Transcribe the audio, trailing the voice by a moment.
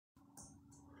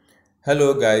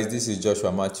Hello guys, this is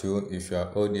Joshua Matthew. If you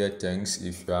are old here, thanks.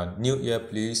 If you are new here,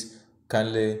 please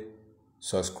kindly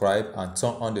subscribe and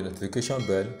turn on the notification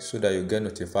bell so that you get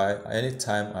notified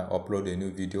anytime I upload a new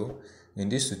video. In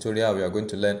this tutorial, we are going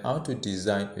to learn how to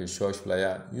design a church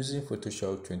flyer using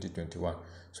Photoshop 2021.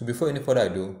 So before any further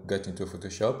ado, get into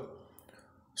Photoshop.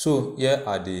 So here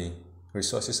are the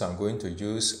resources I'm going to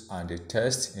use and the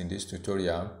text in this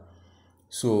tutorial.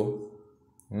 So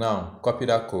now copy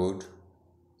that code,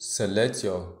 select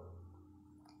your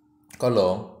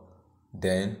color,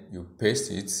 then you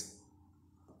paste it.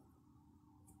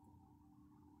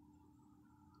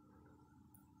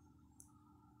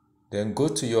 Then go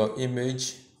to your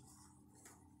image,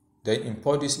 then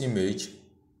import this image.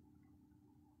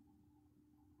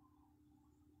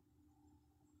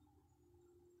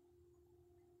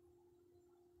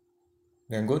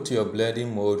 Then go to your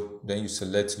blending mode, then you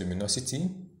select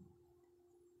luminosity.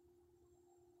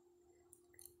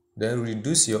 Then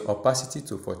reduce your opacity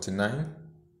to 49.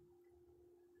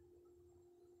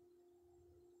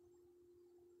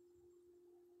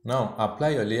 Now apply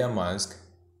your layer mask.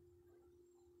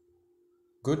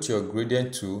 Go to your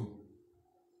gradient tool.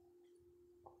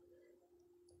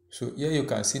 So here you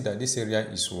can see that this area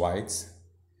is white.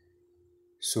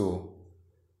 So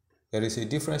there is a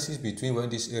difference between when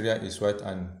this area is white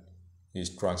and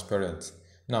is transparent.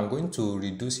 Now I'm going to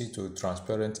reduce it to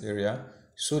transparent area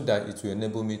so that it will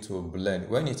enable me to blend.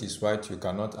 When it is white, you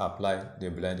cannot apply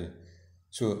the blending.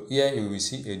 So here you will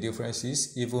see a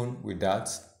difference. Even with that,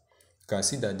 you can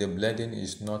see that the blending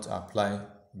is not applied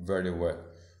very well.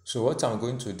 So what I'm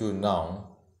going to do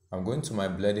now, I'm going to my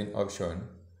blending option,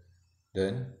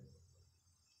 then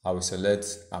I will select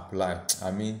apply,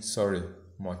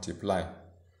 multiply.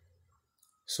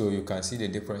 So you can see the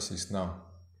differences now.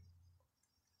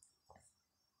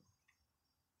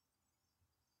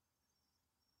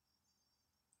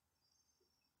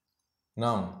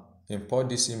 Now import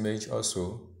this image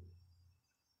also,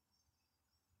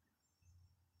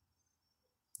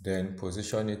 then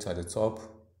position it at the top,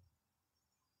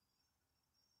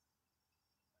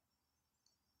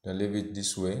 then leave it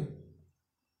this way,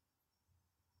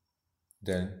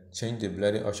 then change the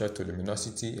blending option to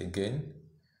luminosity again,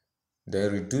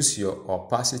 then reduce your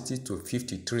opacity to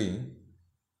 53.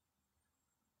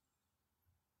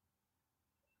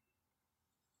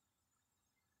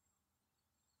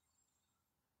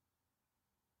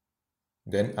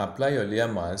 Then apply your layer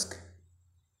mask,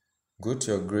 go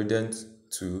to your gradient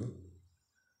tool,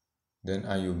 then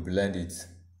and you blend it.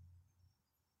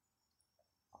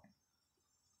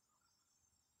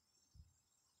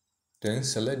 Then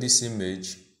select this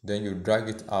image, then you drag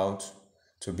it out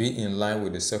to be in line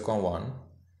with the second one.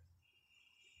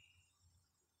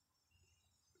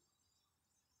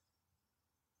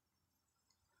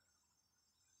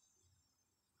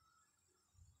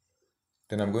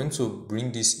 Then I'm going to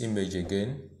bring this image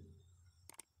again.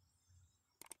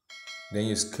 Then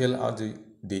you scale out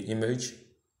the image.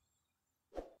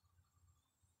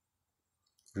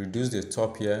 Reduce the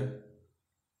top here.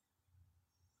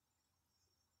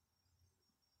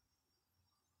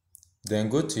 Then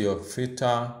go to your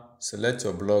filter, select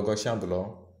your blur, Gaussian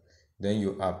blur. Then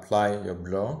you apply your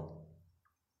blur.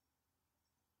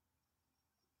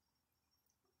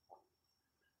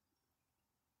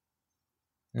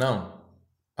 Now,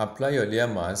 apply your layer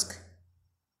mask.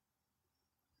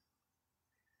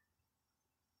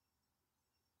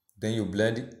 Then you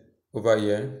blend it over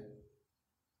here.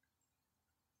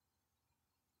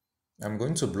 I'm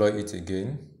going to blur it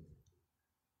again.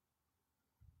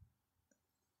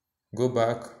 Go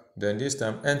back, then this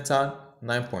time enter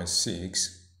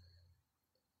 9.6.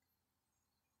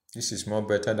 This is more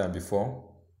better than before.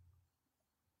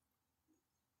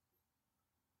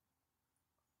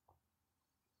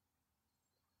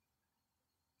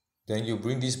 Then you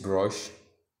bring this brush,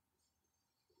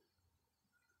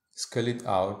 scale it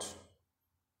out.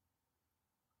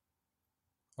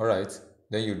 Alright,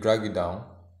 then you drag it down.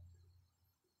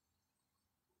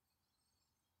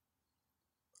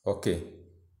 Okay.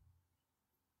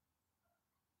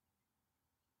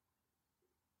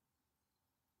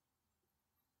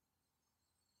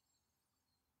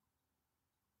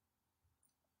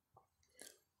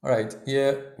 Alright,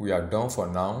 here we are done for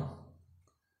now.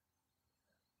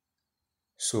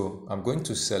 So I'm going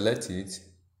to select it,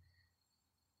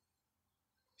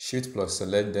 Shift plus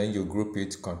select, then you group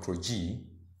it, Ctrl G.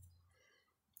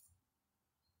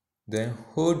 Then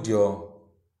hold your,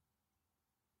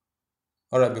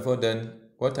 alright, before then,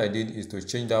 what I did is to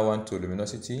change that one to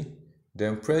luminosity.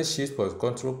 Then press Shift plus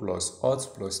Ctrl plus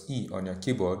Alt plus E on your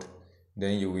keyboard.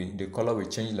 Then the color will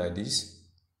change like this.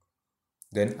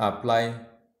 Then apply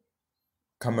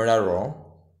camera raw.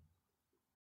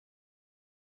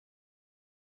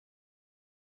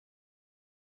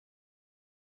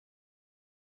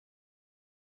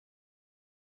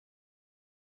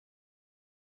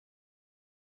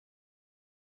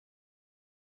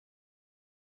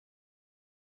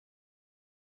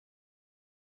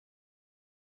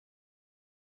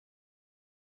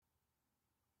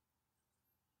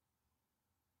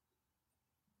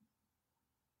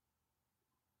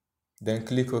 Then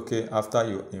click OK after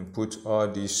you input all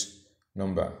this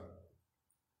number.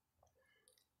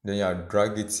 Then you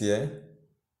drag it here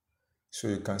so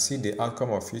you can see the outcome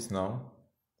of it now.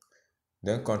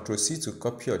 Then Ctrl C to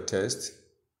copy your text.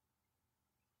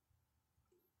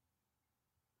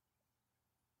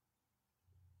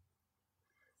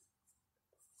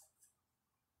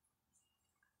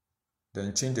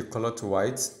 Then change the color to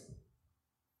white.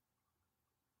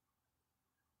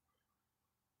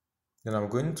 Then I'm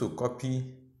going to copy.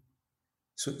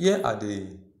 So here are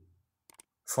the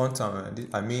font,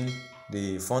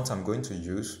 the font I'm going to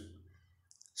use.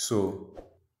 So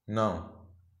now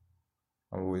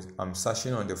I'm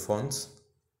searching on the font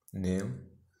name.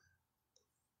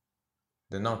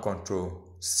 Then now Ctrl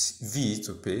V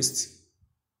to paste.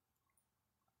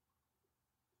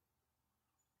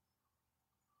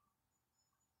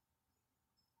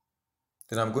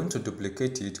 Then I'm going to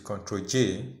duplicate it, Ctrl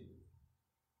J.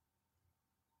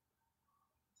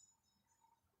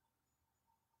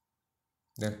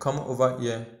 Then come over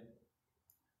here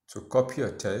to copy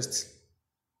your text.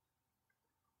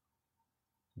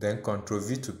 Then Ctrl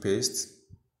V to paste.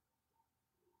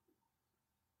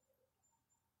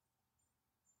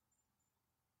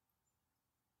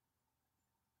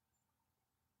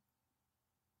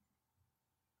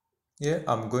 Here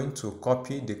I'm going to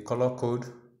copy the color code.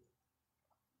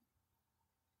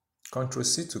 Ctrl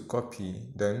C to copy,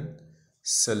 then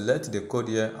select the code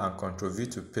here and Ctrl V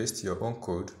to paste your own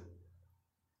code.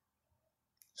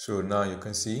 So now you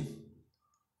can see.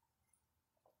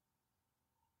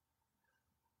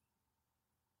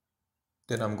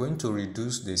 Then I'm going to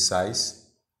reduce the size.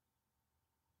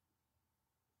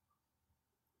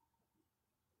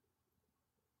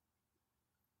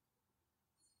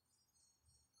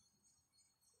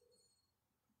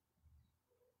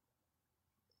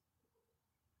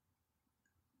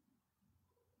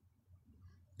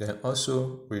 Then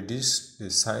also reduce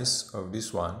the size of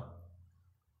this one.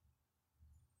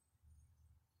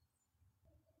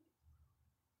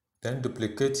 Then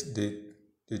duplicate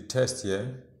the text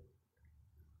here.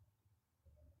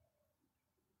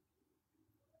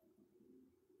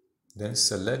 Then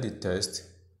select the text,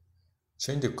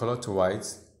 change the color to white.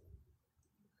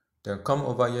 Then come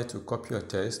over here to copy your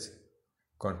text,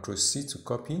 Ctrl C to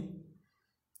copy,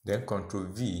 then Ctrl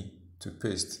V to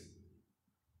paste.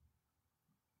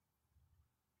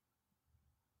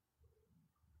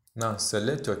 Now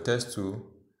select your text tool.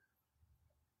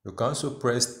 You can also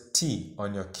press T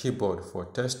on your keyboard for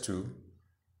text tool.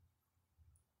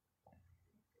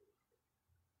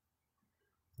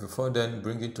 Before then,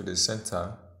 bring it to the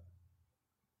center.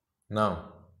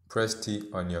 Now press T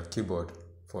on your keyboard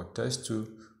for text tool,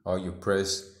 or you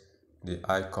press the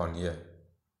icon here.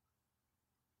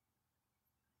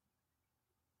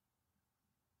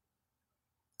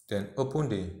 Then open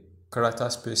the character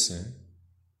spacing.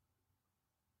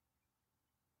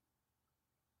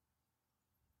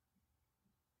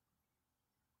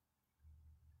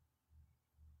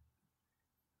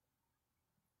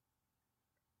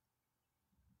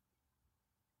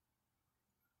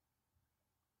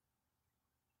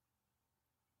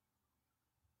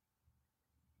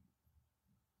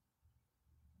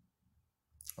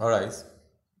 Alright.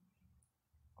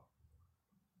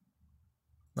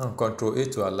 Now Ctrl A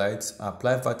to highlight,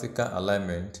 apply vertical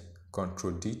alignment,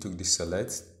 Ctrl D to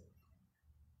deselect.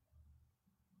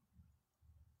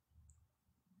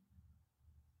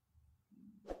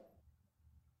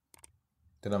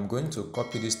 Then I'm going to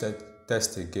copy this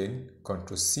text again,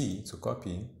 Ctrl C to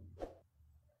copy.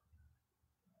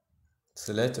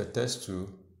 Select your text tool.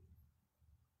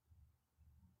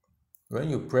 When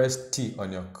you press T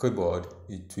on your keyboard,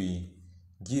 it will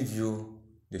give you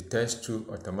the text tool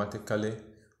automatically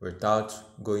without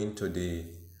going to the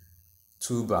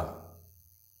toolbar.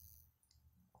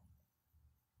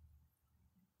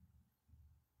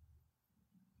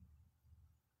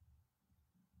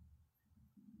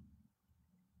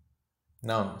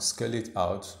 Now scale it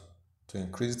out to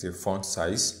increase the font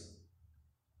size.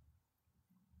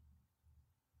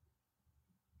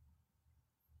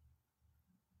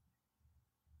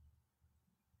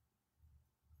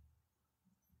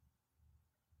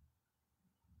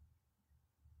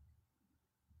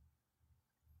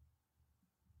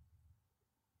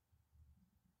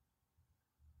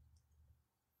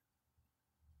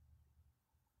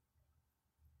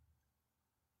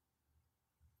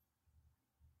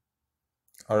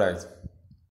 Alright.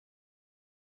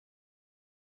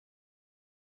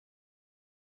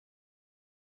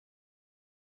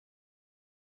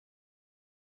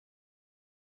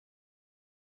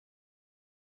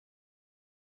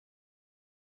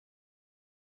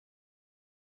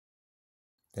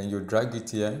 Then you drag it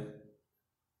here.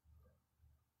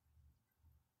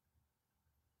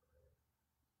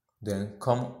 Then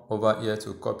come over here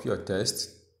to copy your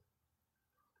text.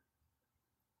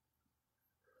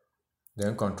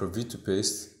 Then Ctrl V to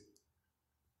paste.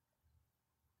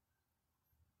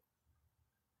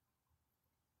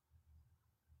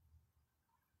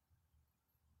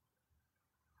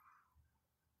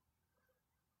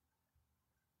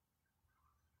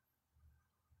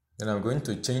 Then I'm going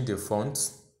to change the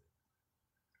font.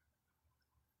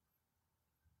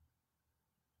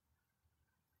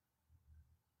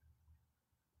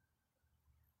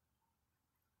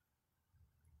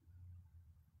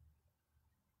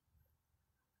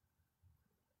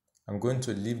 I'm going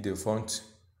to leave the font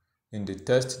in the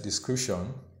text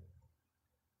description.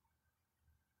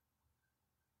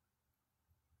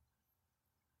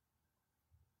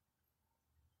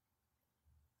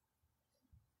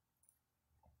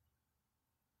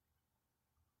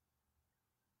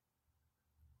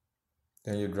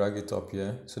 Then you drag it up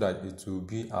here so that it will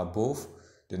be above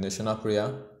the national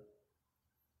prayer.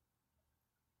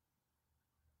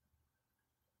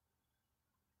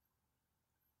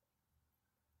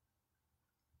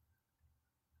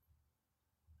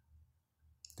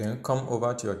 Then come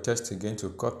over to your text again to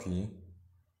copy.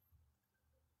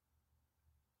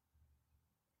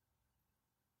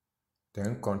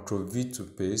 Then Ctrl V to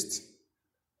paste.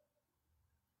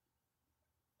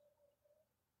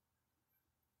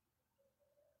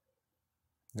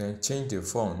 Then change the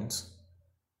font.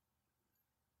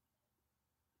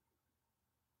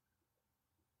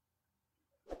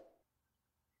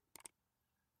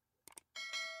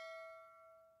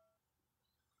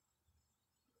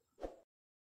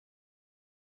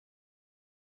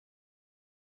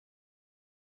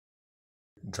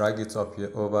 Drag it up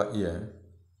here over here.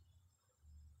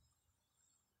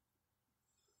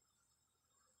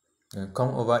 Then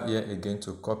come over here again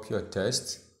to copy your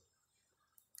text.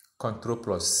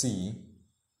 Ctrl+C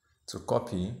to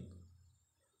copy.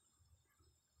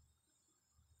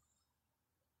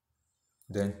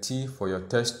 Then T for your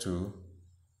text tool.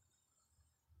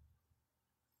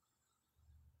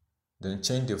 Then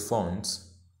change the font.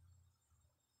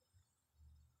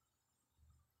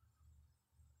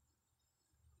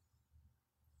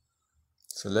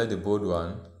 Select the bold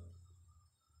one.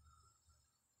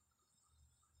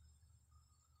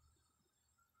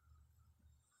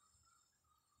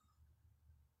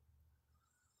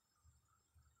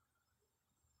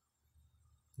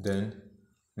 Then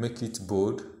make it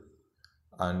bold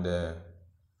and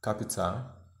capital.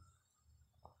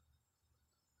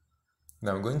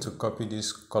 Now I'm going to copy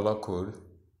this color code.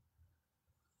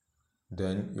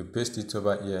 Then you paste it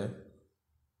over here.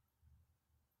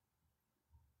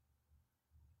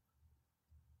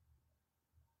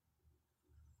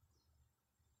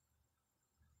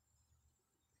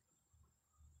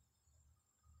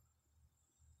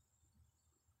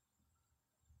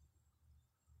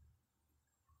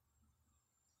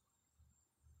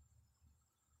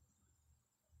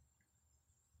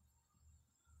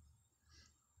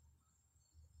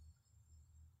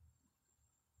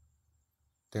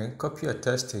 Then copy your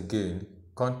text again,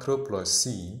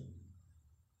 Ctrl+C.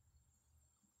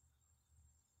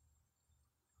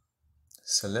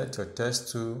 Select your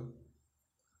text tool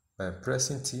by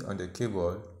pressing T on the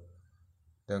keyboard.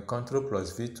 Then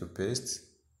Ctrl+V to paste.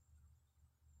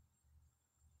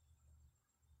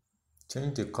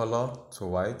 Change the color to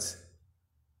white.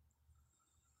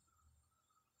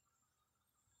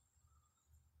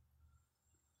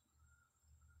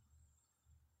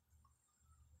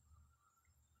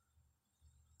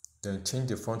 Then change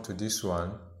the font to this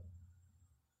one.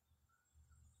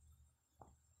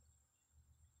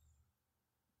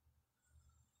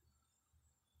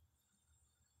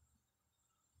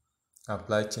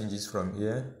 Apply changes from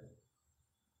here.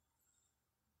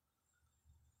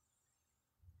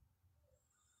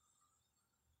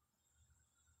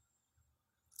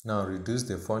 Now reduce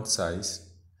the font size.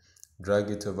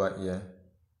 Drag it over here.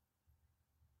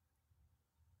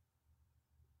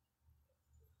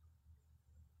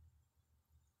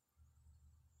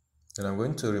 Then I'm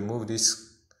going to remove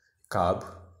this cap.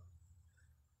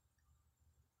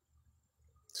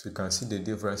 So you can see the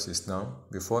differences now.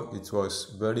 Before it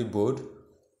was very bold.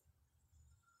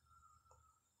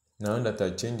 Now that I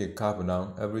change the cap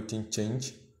now, everything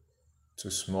changed to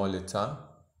small letter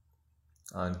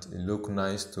and it look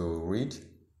nice to read.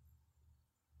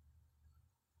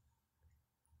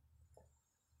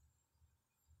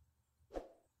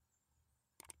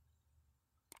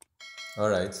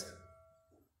 Alright,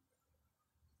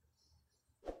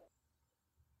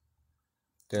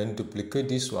 then duplicate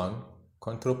this one,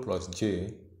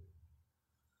 Ctrl+J,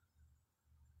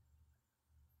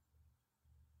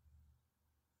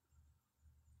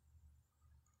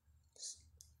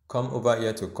 come over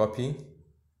here to copy,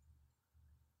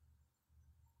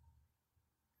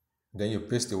 then you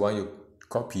paste the one you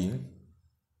copied,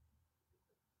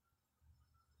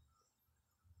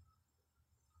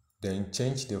 then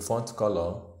change the font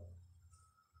color,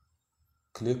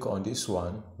 click on this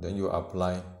one, then you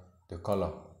apply the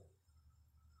color,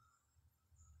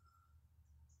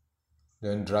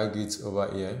 then drag it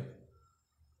over here,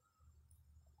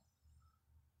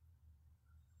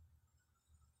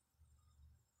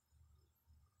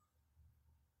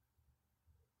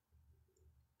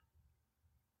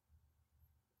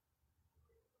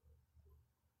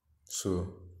 so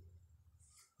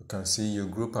you can see you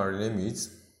group and rename it.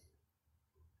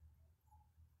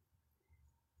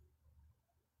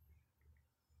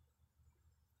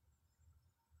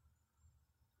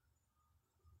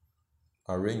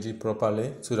 Arrange it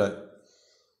properly so that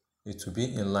it will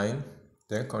be in line,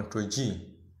 then Ctrl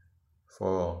G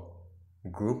for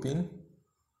grouping,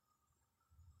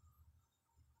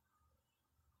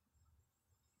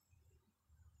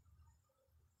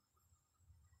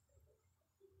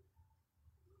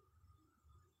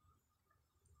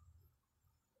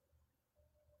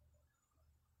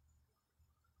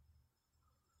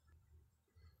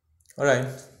 alright.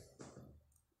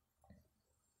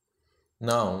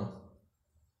 Now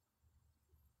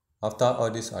after all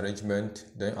this arrangement,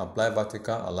 then apply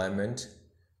vertical alignment,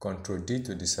 Ctrl D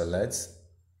to deselect,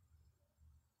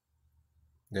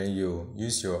 then you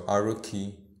use your arrow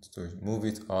key to move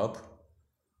it up,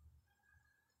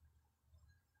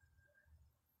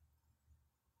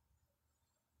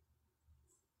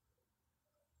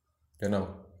 then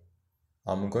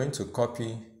I'm going to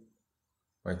copy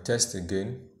my text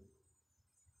again,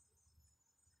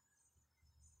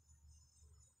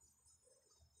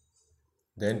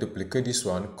 then duplicate this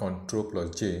one,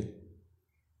 Ctrl+J,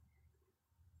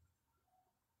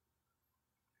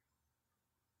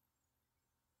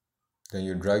 then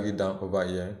you drag it down over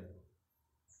here,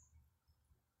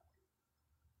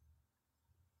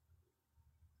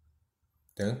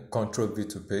 then Ctrl V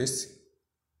to paste,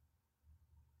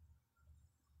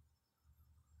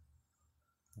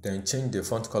 then change the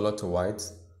font color to white,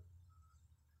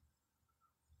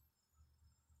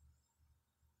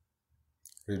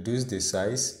 reduce the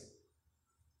size,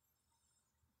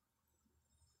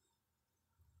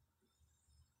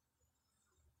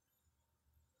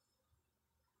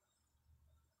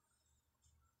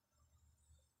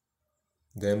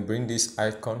 then bring this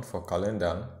icon for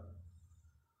calendar,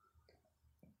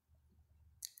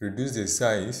 reduce the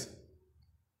size,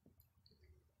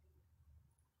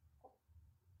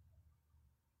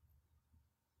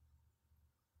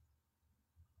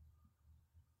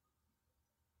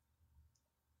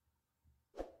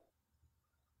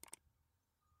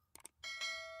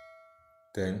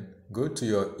 then go to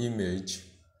your image,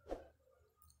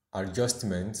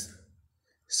 adjustment,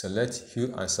 select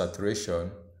hue and saturation,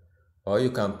 or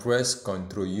you can press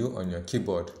Ctrl U on your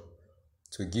keyboard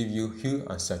to give you hue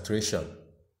and saturation.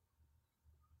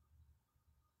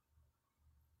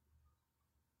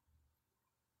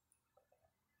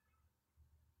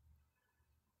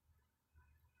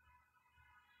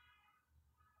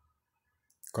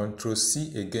 Ctrl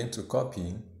C again to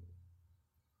copy.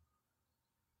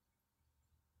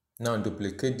 Now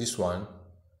duplicate this one,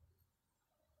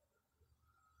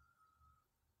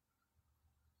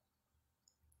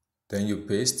 then you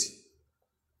paste,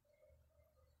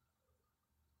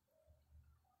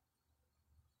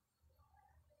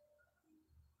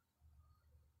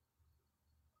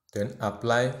 then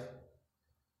apply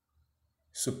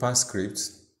superscript,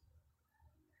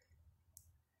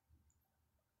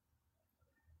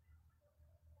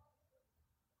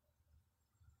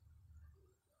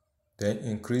 then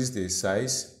increase the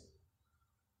size,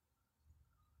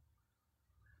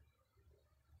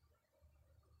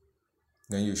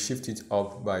 then you shift it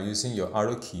up by using your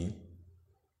arrow key,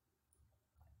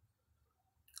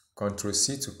 Ctrl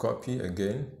C to copy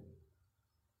again,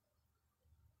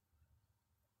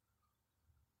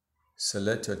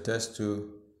 select your text tool,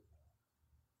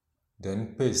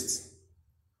 then paste.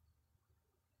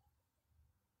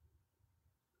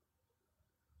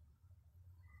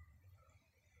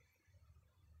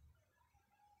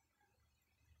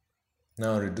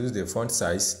 Now reduce the font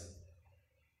size,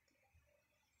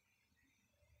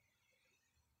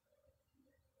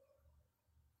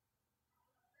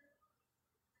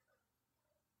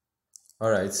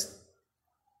 alright.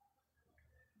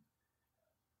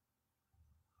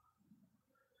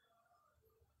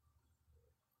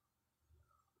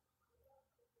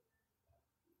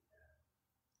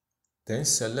 Then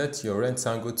select your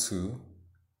rectangle tool.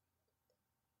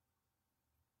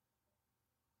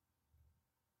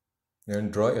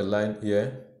 Then draw a line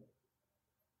here.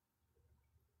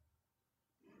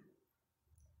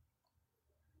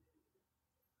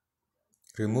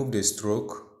 Remove the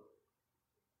stroke.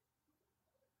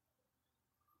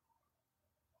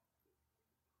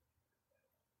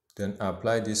 Then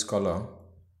apply this color.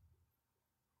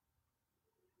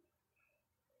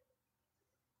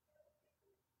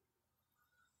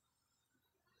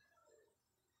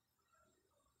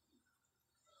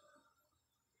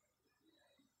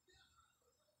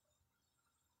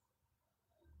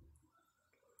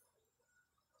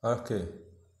 Okay.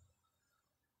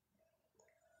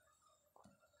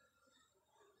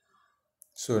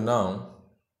 So now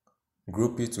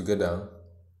group it together.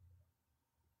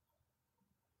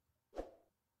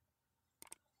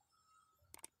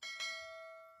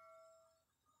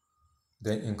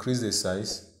 Then increase the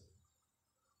size.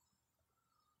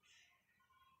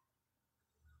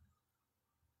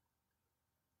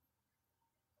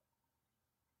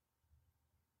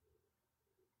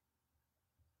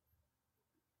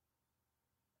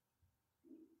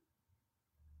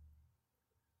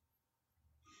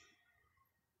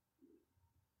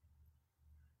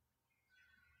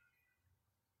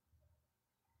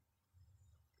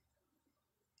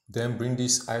 Then bring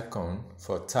this icon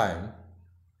for time.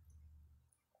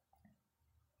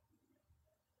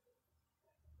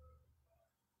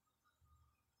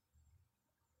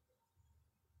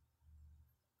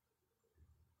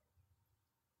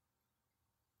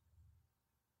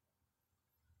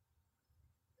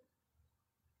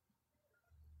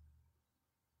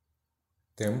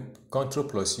 Then Ctrl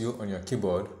plus U on your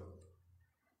keyboard.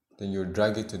 Then you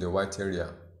drag it to the white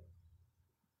area.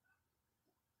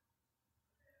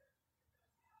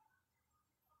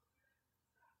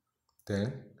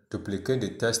 Then duplicate the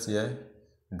text here,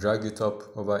 drag it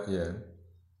up over here.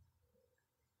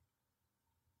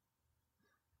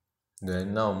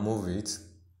 Then now move it.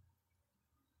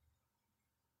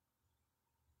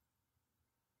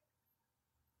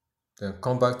 Then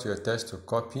come back to your text to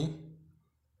copy.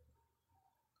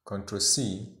 Ctrl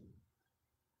C.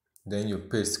 Then you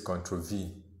paste Ctrl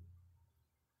V.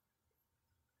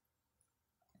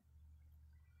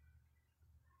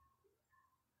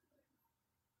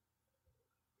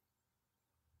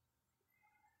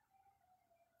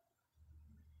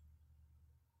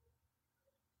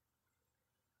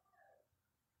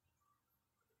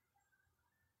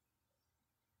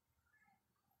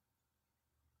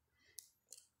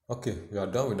 Okay, we are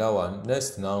done with that one.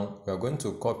 Next, now we are going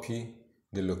to copy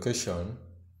the location.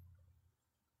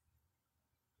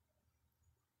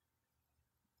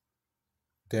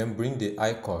 Then bring the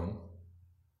icon.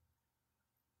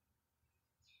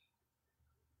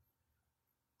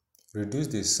 Reduce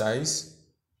the size.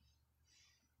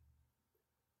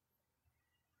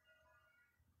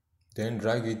 Then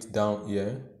drag it down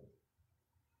here.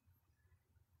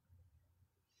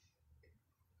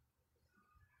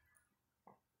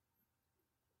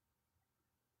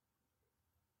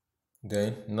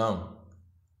 Then now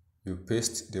you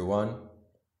paste the one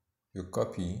you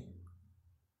copy.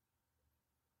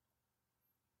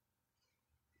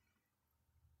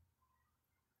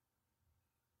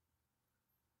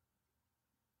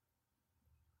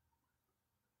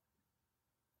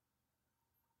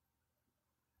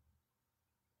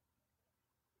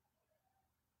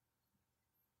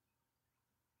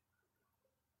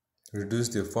 Reduce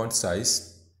the font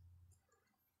size.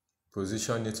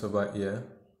 Position it over here.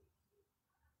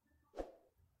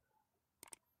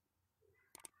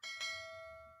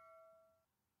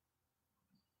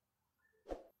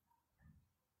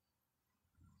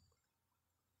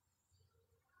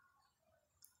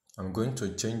 I'm going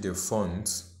to change the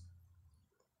font.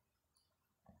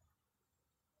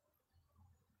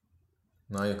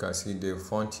 Now you can see the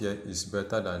font here is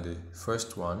better than the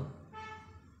first one.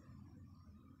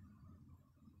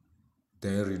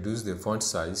 Then reduce the font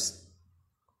size.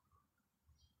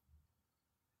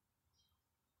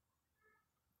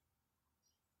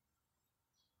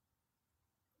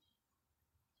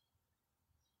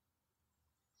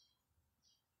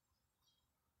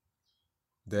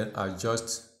 Then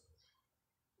adjust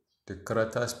the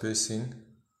character spacing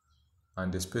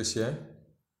and the space here.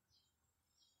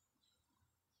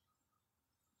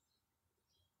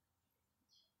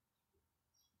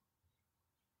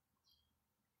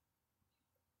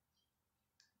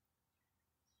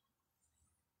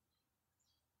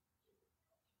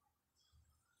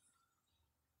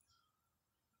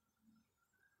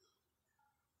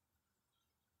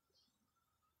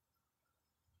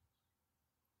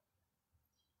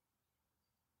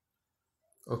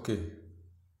 Okay,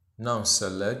 now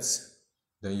select,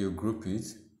 then you group it.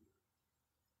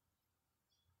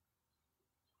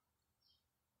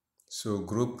 So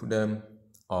group them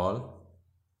all.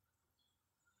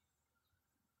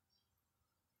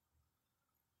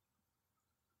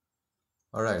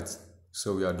 Alright,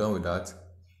 so we are done with that.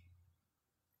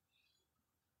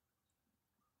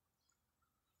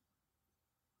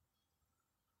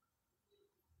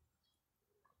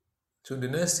 So the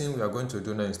next thing we are going to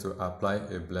do now is to apply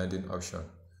a blending option.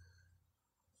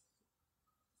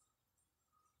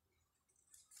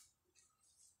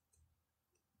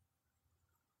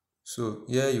 So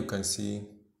here you can see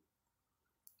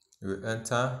you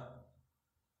enter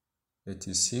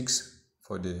 86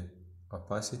 for the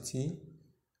opacity,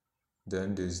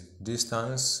 then the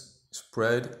distance,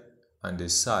 spread, and the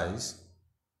size.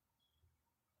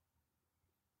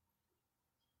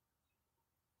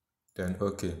 Then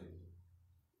OK.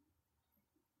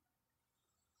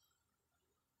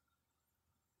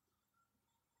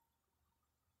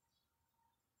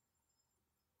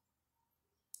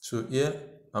 So here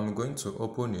I'm going to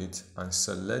open it and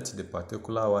select the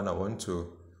particular one I want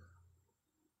to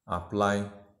apply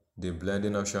the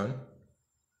blending option.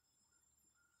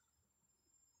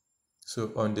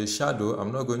 So on the shadow,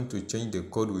 I'm not going to change the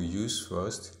code we use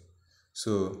first.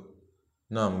 So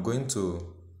now I'm going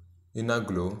to inner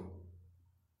glow.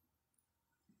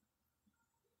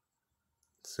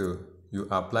 So you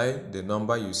apply the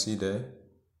number you see there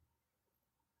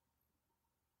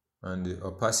and the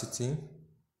opacity,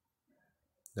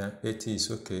 then 80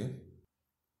 is okay.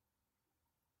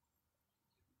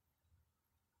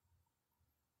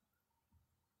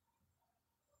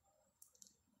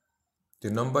 The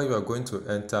number you are going to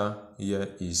enter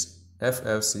here is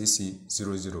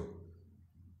FFCC00.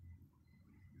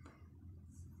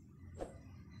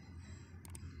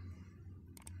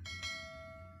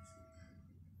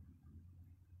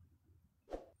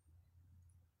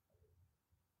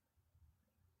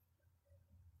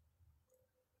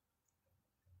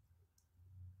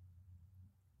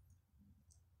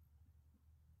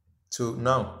 So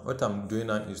now what I'm doing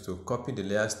now is to copy the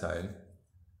layer style,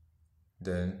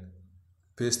 then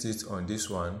paste it on this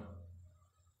one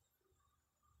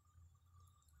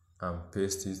and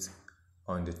paste it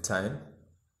on the time.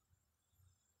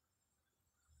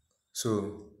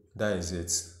 So that is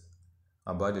it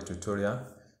about the tutorial.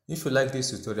 If you like this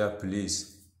tutorial,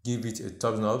 please give it a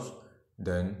thumbs up,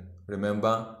 then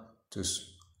remember to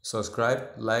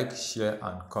subscribe, like, share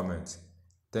and comment.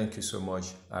 Thank you so much.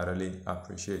 I really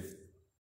appreciate it.